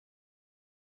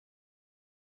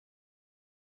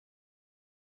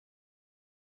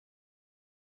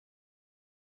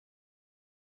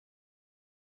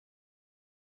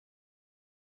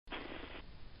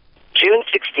June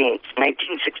 16th,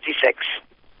 1966,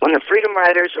 when the Freedom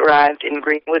Riders arrived in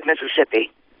Greenwood, Mississippi,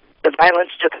 the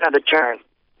violence took another turn.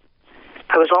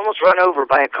 I was almost run over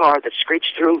by a car that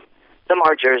screeched through the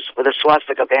marchers with a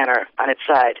swastika banner on its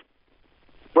side.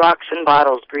 Rocks and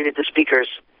bottles greeted the speakers,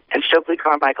 and Stokely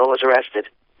Carmichael was arrested.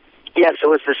 Yes, it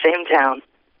was the same town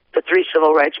the 3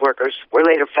 civil rights workers were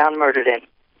later found murdered in.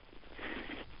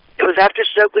 It was after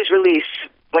Stokely's release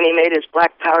when he made his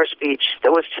Black Power speech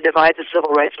that was to divide the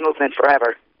civil rights movement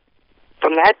forever.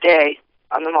 From that day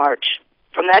on, the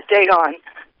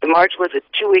march was a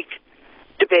 2-week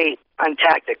debate on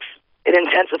tactics. It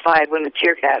intensified when the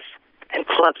tear gas and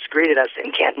clubs greeted us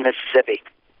in Canton, Mississippi.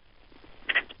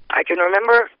 I can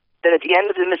remember that at the end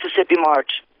of the Mississippi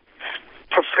March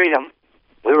for Freedom,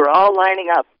 we were all lining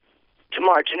up to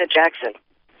march into Jackson.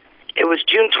 It was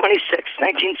June 26,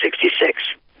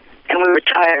 1966, and we were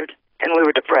tired and we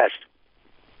were depressed.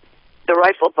 The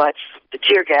rifle butts, the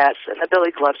tear gas, and the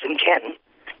billy clubs in Canton,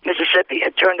 Mississippi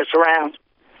had turned us around,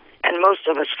 and most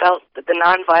of us felt that the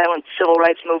nonviolent civil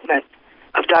rights movement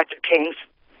of Dr. King's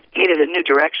needed a new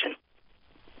direction.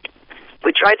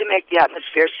 We tried to make the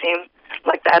atmosphere seem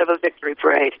like that of a victory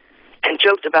parade and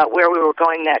joked about where we were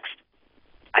going next.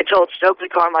 I told Stokely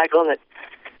Carmichael that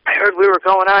I heard we were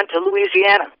going on to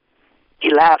Louisiana.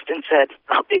 He laughed and said,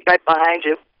 "I'll be right behind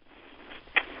you."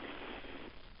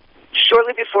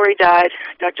 Shortly before he died,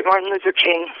 Dr. Martin Luther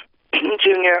King,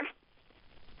 Jr.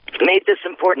 made this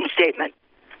important statement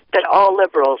that all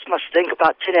liberals must think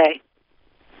about today.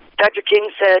 Dr. King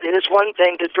said, "It is one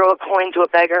thing to throw a coin to a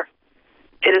beggar.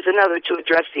 It is another to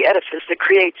address the edifice that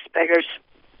creates beggars.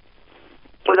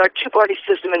 With our two-party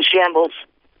system in shambles,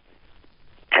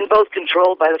 and both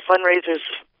controlled by the fundraisers,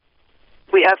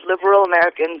 we as liberal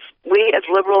Americans,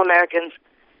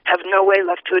 have no way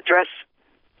left to address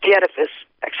the edifice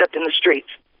except in the streets.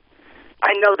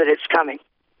 I know that it's coming.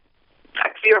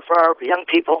 I fear for our young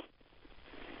people.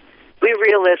 We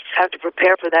realists have to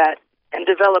prepare for that and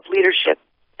develop leadership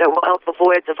that will help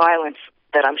avoid the violence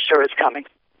that I'm sure is coming."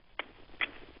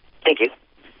 Thank you.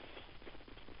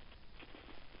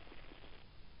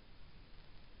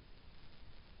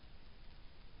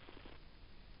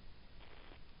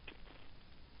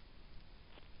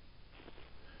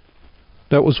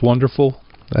 That was wonderful.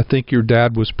 I think your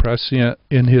dad was prescient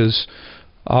in his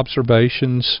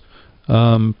observations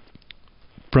from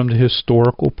the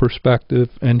historical perspective,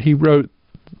 and he wrote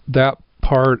that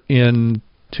part in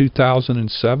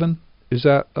 2007. Is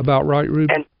that about right,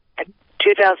 Ruby? And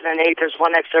 2008, there's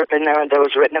one excerpt in there that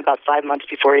was written about 5 months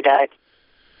before he died.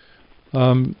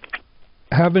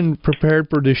 Having prepared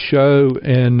for this show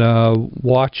and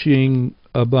watching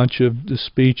a bunch of the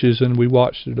speeches, and we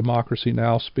watched the Democracy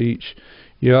Now! Speech,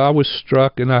 I was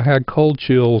struck and I had cold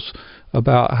chills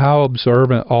about how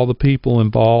observant all the people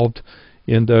involved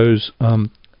in those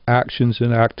actions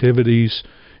and activities,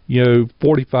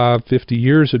 45, 50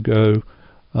 years ago,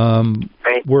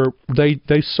 where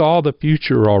they saw the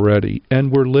future already,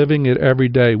 and we're living it every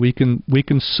day. We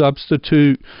can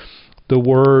substitute the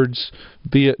words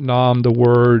Vietnam, the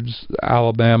words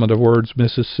Alabama, the words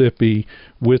Mississippi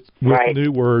with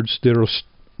new words that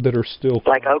are still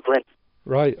like Oakland.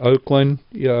 Right, Oakland.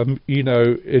 Yeah,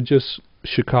 it just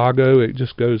Chicago. It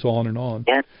just goes on and on.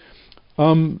 Yeah.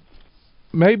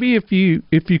 Maybe if you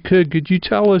could you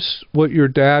tell us what your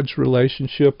dad's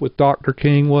relationship with Dr.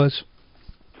 King was?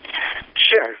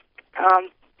 Sure.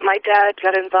 My dad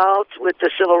got involved with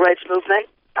the civil rights movement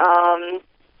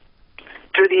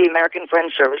through the American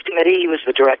Friends Service Committee. He was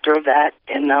the director of that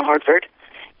in Hartford,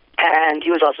 and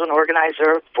he was also an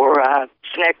organizer for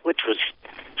SNCC, which was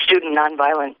Student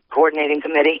Nonviolent Coordinating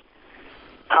Committee.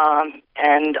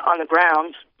 And on the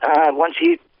ground, once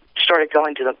he started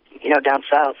going to the down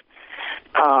south,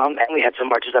 and we had some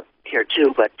marches up here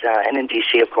too, but and in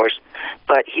D.C. of course.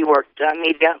 But he worked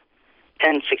media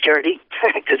and security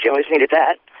because he always needed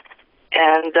that.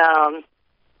 And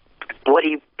what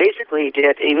he basically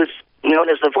did, he was known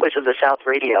as the voice of the South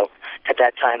radio at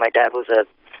that time. My dad was a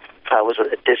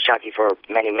disc jockey for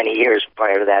many years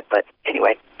prior to that. But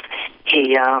anyway,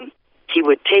 he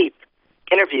would tape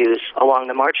interviews along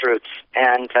the march routes,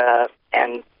 and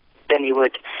then he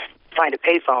would find a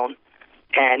payphone,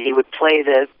 and he would play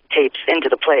the tapes into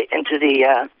the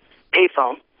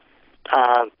payphone,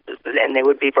 and they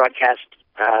would be broadcast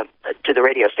to the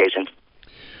radio stations.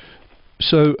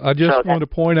 So I just want to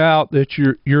point out that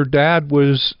your dad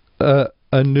was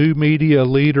a new media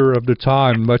leader of the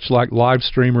time, much like live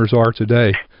streamers are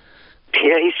today.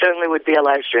 Yeah, he certainly would be a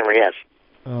live streamer, yes.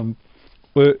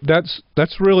 Well,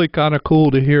 that's really kind of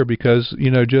cool to hear because,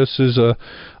 just as a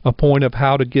point of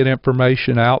how to get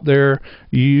information out there,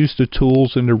 you use the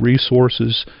tools and the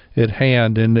resources at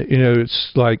hand. And,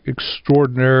 it's like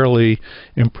extraordinarily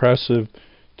impressive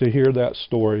to hear that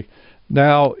story.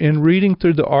 Now, in reading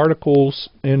through the articles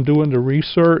and doing the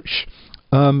research,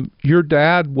 your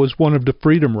dad was one of the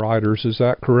Freedom Riders. Is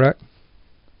that correct?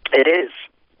 It is.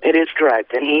 It is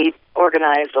correct. And he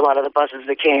organized a lot of the buses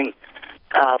that came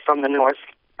from the north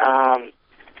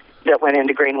that went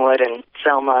into Greenwood and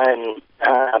Selma and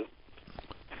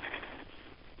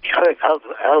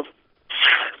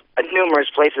of numerous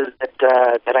places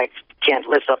that I can't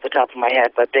list off the top of my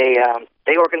head. But they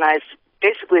organized.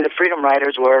 Basically, the Freedom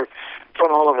Riders were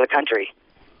from all over the country,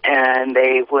 and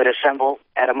they would assemble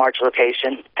at a march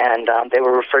location, and they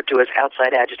were referred to as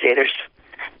outside agitators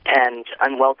and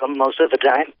unwelcome most of the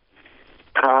time.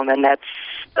 And that's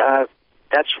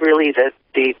really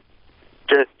the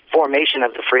formation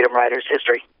of the Freedom Riders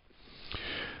history.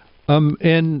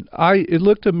 And it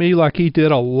looked to me like he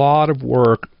did a lot of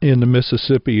work in the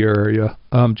Mississippi area.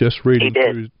 Just reading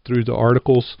through the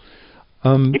articles.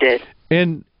 He did.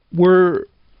 And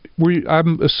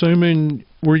I'm assuming,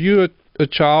 were you a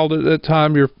child at that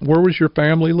time? Where was your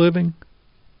family living?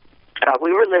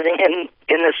 We were living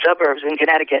in the suburbs in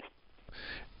Connecticut.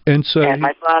 And so,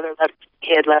 my father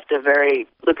had left a very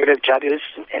lucrative job. He was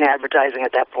in advertising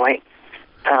at that point,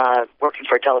 working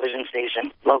for a television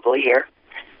station locally here,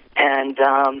 and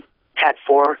had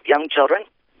 4 young children,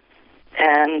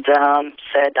 and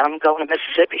said, "I'm going to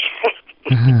Mississippi."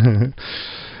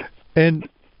 And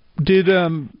did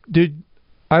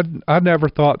I never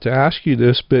thought to ask you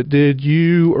this, but did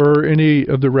you or any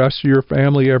of the rest of your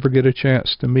family ever get a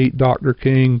chance to meet Dr.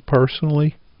 King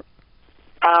personally?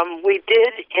 We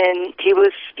did, and he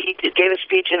gave a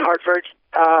speech in Hartford.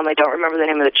 I don't remember the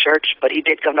name of the church, but he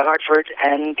did come to Hartford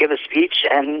and give a speech,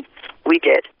 and we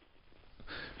did.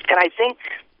 And I think,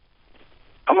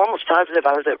 I'm almost positive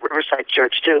I was at Riverside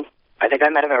Church, too. I think I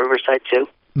met him at Riverside, too.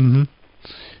 Mm-hmm.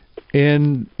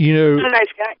 And, he's a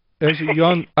nice guy.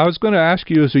 I was going to ask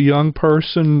you, as a young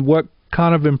person, what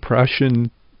kind of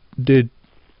impression did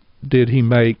he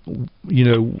make? When he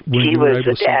you were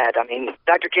able was a dad. I mean,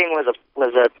 Dr. King was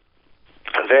a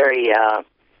very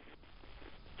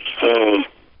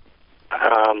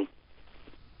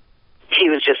he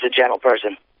was just a gentle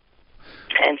person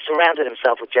and surrounded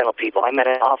himself with gentle people. I met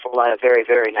an awful lot of very,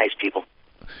 very nice people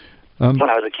when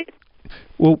I was a kid.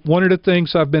 Well, one of the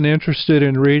things I've been interested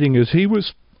in reading is he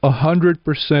was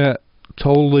 100%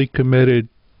 totally committed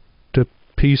to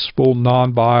peaceful,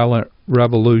 nonviolent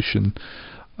revolution.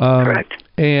 Correct.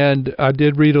 And I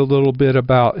did read a little bit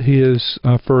about his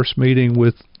first meeting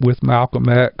with Malcolm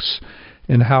X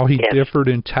and how he differed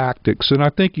in tactics. And I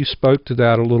think you spoke to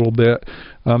that a little bit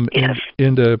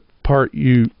in the part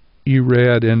you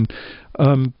read. And,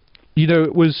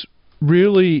 it was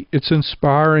really, it's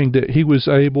inspiring that he was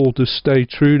able to stay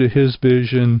true to his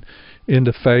vision in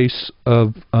the face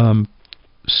of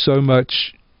so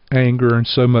much anger and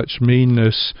so much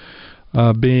meanness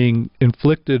being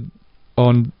inflicted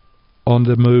on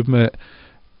the movement,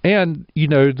 and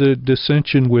the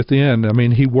dissension within. I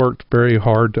mean, he worked very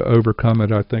hard to overcome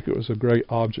it. I think it was a great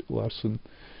object lesson.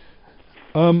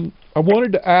 I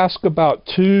wanted to ask about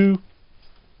 2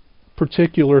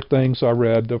 particular things I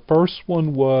read. The first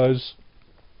one was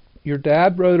your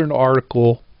dad wrote an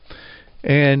article,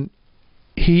 and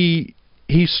he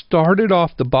started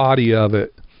off the body of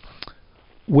it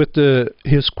with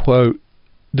his quote.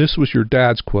 This was your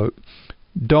dad's quote: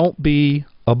 "Don't be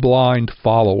a blind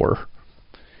follower."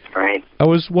 Right. I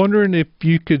was wondering if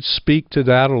you could speak to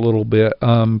that a little bit.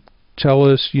 Tell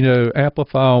us,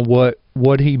 amplify on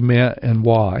what he meant and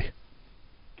why.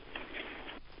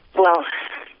 Well,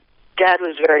 Dad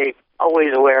was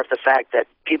always aware of the fact that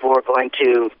people were going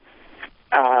to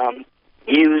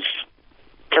use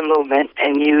the movement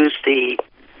and use the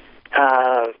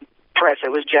press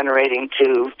it was generating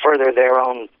to further their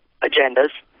own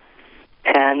agendas.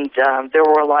 And there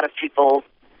were a lot of people,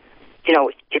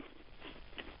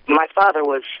 my father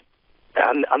was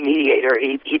a mediator.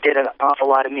 He did an awful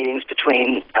lot of meetings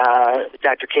between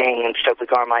Dr. King and Stokely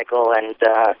Carmichael and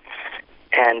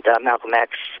Malcolm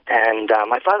X. And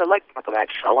my father liked Malcolm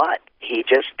X a lot. He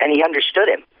understood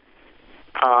him.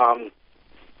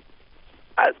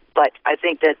 But I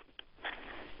think that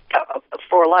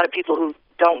for a lot of people who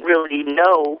don't really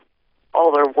know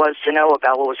all there was to know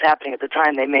about what was happening at the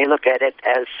time, they may look at it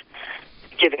as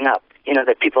giving up,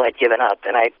 that people had given up.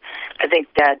 And I think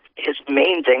that his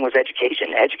main thing was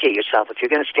education. Educate yourself. If you're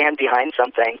going to stand behind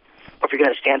something, or if you're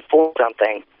going to stand for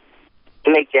something,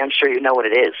 make damn sure you know what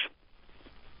it is.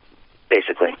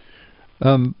 basically.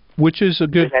 Which is a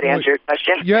good Does that answer your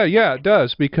question? Yeah, it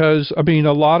does. Because, I mean,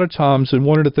 a lot of times, and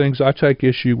one of the things I take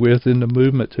issue with in the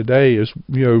movement today is,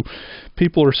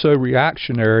 people are so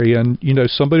reactionary, and,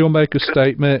 somebody will make a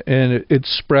statement and it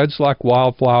spreads like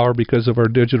wildflower because of our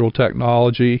digital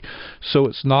technology. So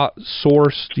it's not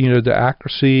sourced, the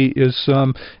accuracy is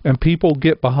and people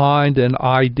get behind an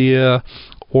idea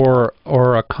or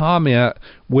a comment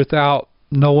without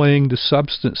knowing the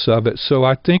substance of it. So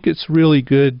I think it's really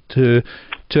good to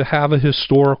have a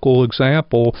historical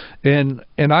example, and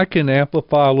I can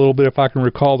amplify a little bit if I can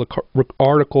recall the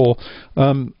article.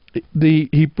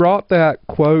 He brought that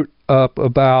quote up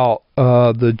about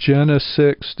the Gen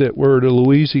 6 that were the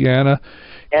Louisiana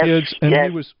kids, and he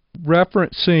was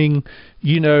referencing,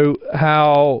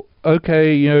 how,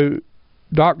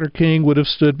 Dr. King would have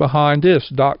stood behind this,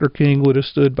 Dr. King would have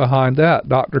stood behind that,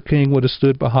 Dr. King would have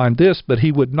stood behind this, but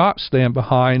he would not stand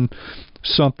behind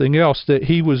something else. That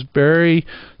he was very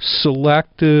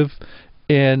selective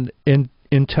and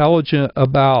intelligent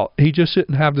about, he just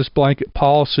didn't have this blanket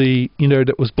policy,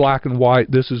 that was black and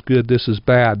white, this is good, this is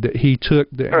bad. That he took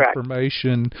the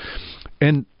information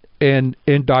and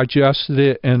digested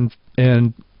it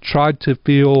and tried to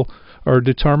feel or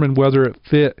determine whether it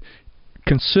fit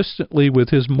consistently with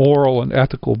his moral and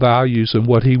ethical values and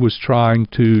what he was trying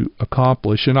to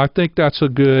accomplish. And I think that's a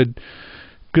good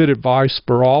advice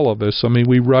for all of us. I mean,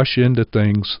 we rush into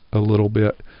things a little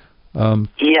bit.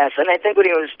 Yes, and I think when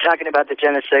he was talking about the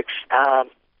Gen 6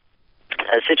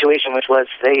 situation, which was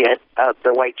they had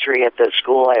the white tree at the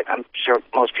school, I'm sure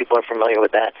most people are familiar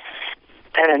with that.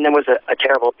 And then there was a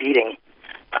terrible beating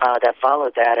that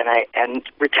followed that, and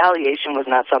retaliation was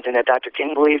not something that Dr.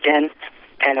 King believed in,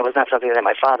 and it was not something that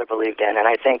my father believed in. And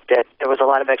I think that there was a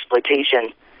lot of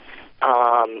exploitation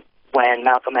when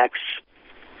Malcolm X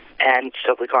and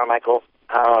Stokely Carmichael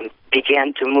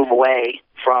began to move away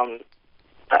from.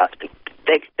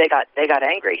 They got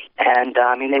angry, and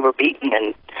I mean, they were beaten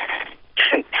and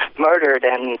murdered,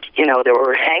 and there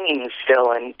were hangings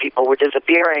still, and people were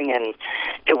disappearing, and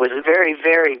it was a very,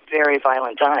 very, very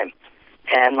violent time.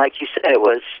 And like you said, it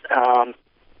was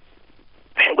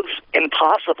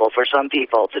impossible for some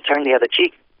people to turn the other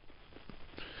cheek.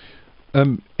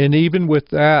 And even with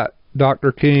that,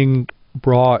 Dr. King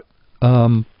brought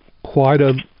quite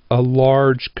a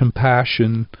large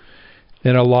compassion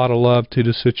and a lot of love to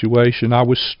the situation. I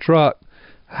was struck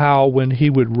how when he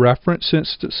would reference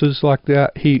instances like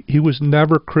that, he was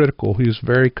never critical. He was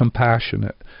very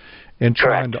compassionate and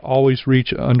trying to always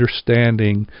reach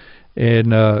understanding.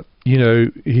 And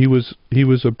he was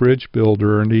a bridge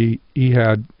builder, and he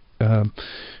had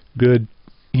good,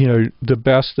 the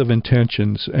best of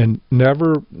intentions, and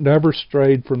never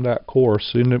strayed from that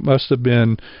course. And it must have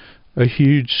been a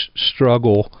huge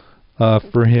struggle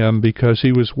for him, because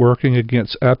he was working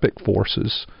against epic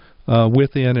forces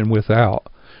within and without.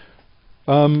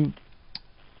 I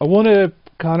want to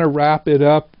kind of wrap it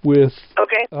up with,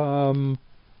 I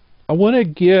want to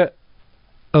get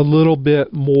a little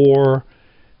bit more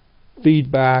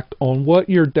feedback on what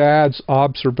your dad's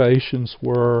observations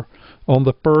were on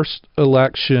the first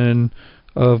election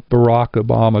of Barack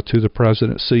Obama to the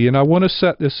presidency. And I want to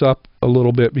set this up a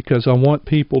little bit because I want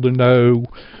people to know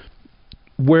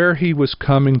where he was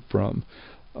coming from.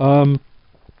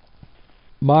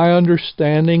 My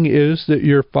understanding is that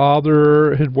your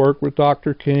father had worked with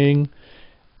Dr. King,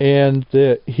 and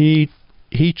that he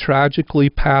tragically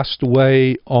passed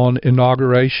away on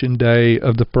Inauguration Day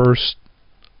of the first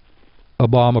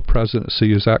Obama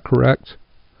presidency. Is that correct?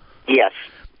 Yes.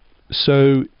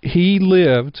 So he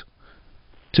lived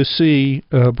to see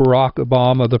Barack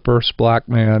Obama, the first black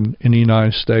man in the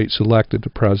United States, elected to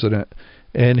president.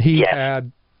 And he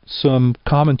had some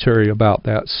commentary about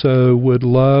that. So would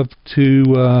love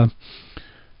to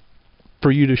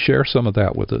for you to share some of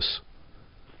that with us.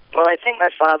 Well, I think my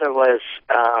father was,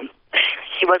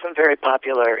 he wasn't very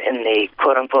popular in the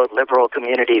quote-unquote liberal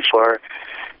community for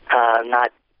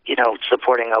not,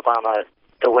 supporting Obama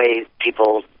the way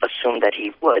people assumed that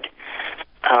he would.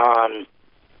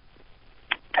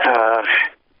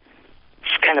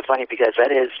 It's kind of funny because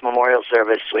at his memorial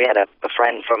service, we had a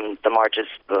friend from the marches.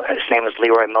 His name was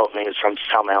Leroy Moulton. He was from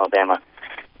Selma, Alabama.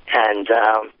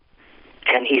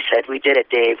 And he said, "We did it,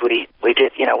 Dave. We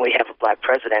did, we have a black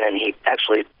president." And he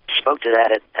actually spoke to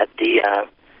that at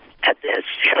his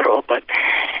funeral. But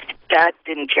Dad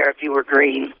didn't care if you were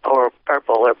green or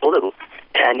purple or blue.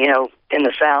 And, in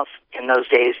the South, in those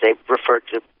days, they referred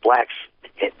to blacks,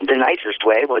 the nicest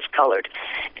way was colored.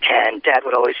 And Dad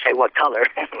would always say, "What color?"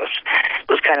 It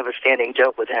was kind of a standing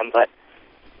joke with him. But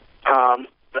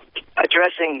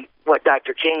addressing what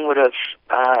Dr. King would have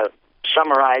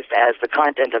summarized as the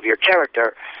content of your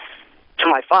character, to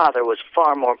my father was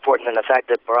far more important than the fact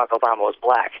that Barack Obama was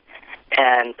black.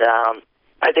 And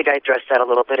I think I addressed that a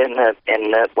little bit in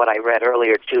what I read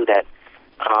earlier too. That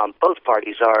both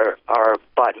parties are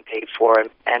bought and paid for,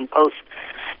 and both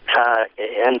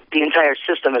and the entire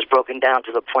system is broken down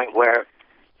to the point where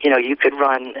you could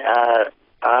run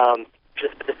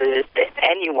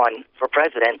anyone for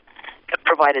president,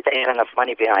 provided they had enough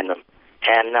money behind them.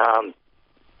 And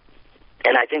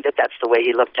I think that that's the way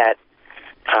he looked at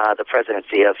the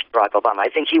presidency of Barack Obama. I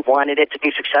think he wanted it to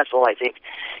be successful. I think,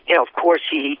 of course,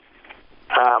 he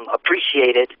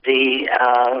appreciated the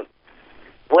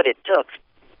what it took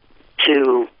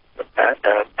to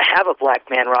have a black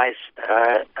man rise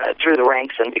through the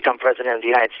ranks and become president of the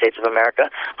United States of America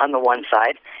on the one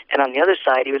side, and on the other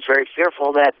side, he was very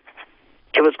fearful that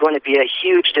it was going to be a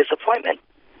huge disappointment.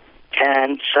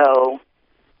 And so,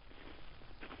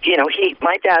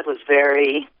 my dad was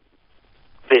very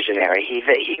visionary. He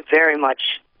very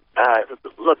much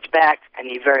looked back, and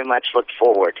he very much looked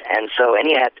forward. And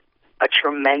he had a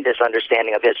tremendous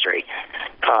understanding of history.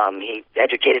 He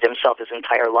educated himself his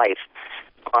entire life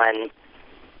on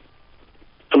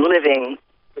living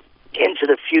into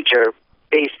the future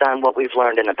based on what we've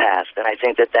learned in the past. And I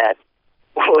think that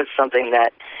was something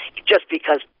that, just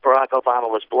because Barack Obama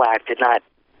was black, did not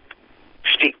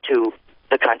speak to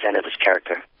the content of his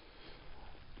character.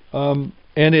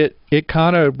 And it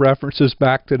kind of references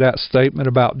back to that statement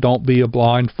about don't be a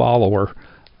blind follower.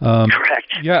 Correct.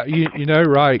 Yeah, you know,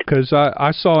 right, because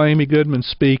I saw Amy Goodman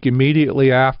speak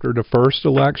immediately after the first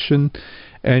election,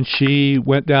 and she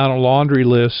went down a laundry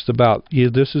list about,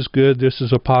 this is good, this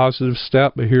is a positive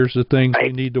step, but here's the things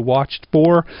we need to watch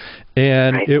for.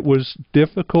 And it was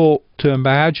difficult to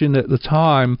imagine at the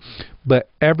time,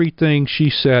 but everything she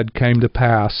said came to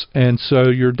pass. And so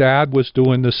your dad was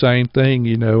doing the same thing,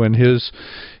 in his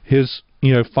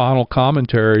final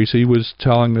commentaries. He was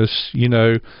telling us,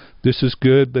 this is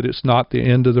good, but it's not the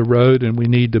end of the road, and we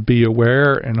need to be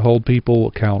aware and hold people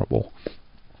accountable.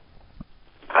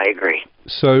 I agree.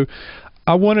 So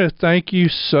I want to thank you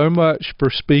so much for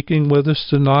speaking with us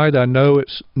tonight. I know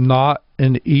it's not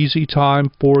an easy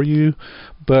time for you,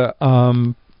 but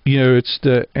it's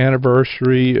the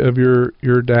anniversary of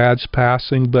your dad's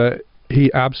passing, but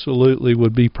he absolutely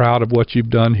would be proud of what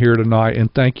you've done here tonight,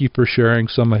 and thank you for sharing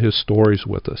some of his stories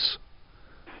with us.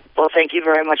 Well, thank you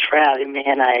very much for having me,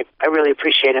 and I really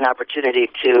appreciate an opportunity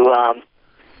to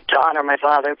honor my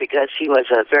father, because he was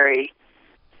a very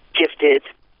gifted,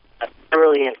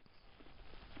 brilliant,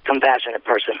 compassionate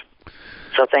person.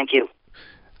 So thank you.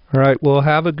 All right. Well,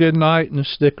 have a good night and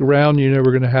stick around. We're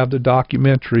going to have the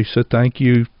documentary. So thank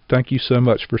you. Thank you so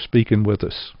much for speaking with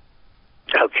us.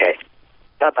 Okay.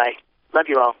 Bye-bye. Love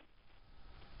you all.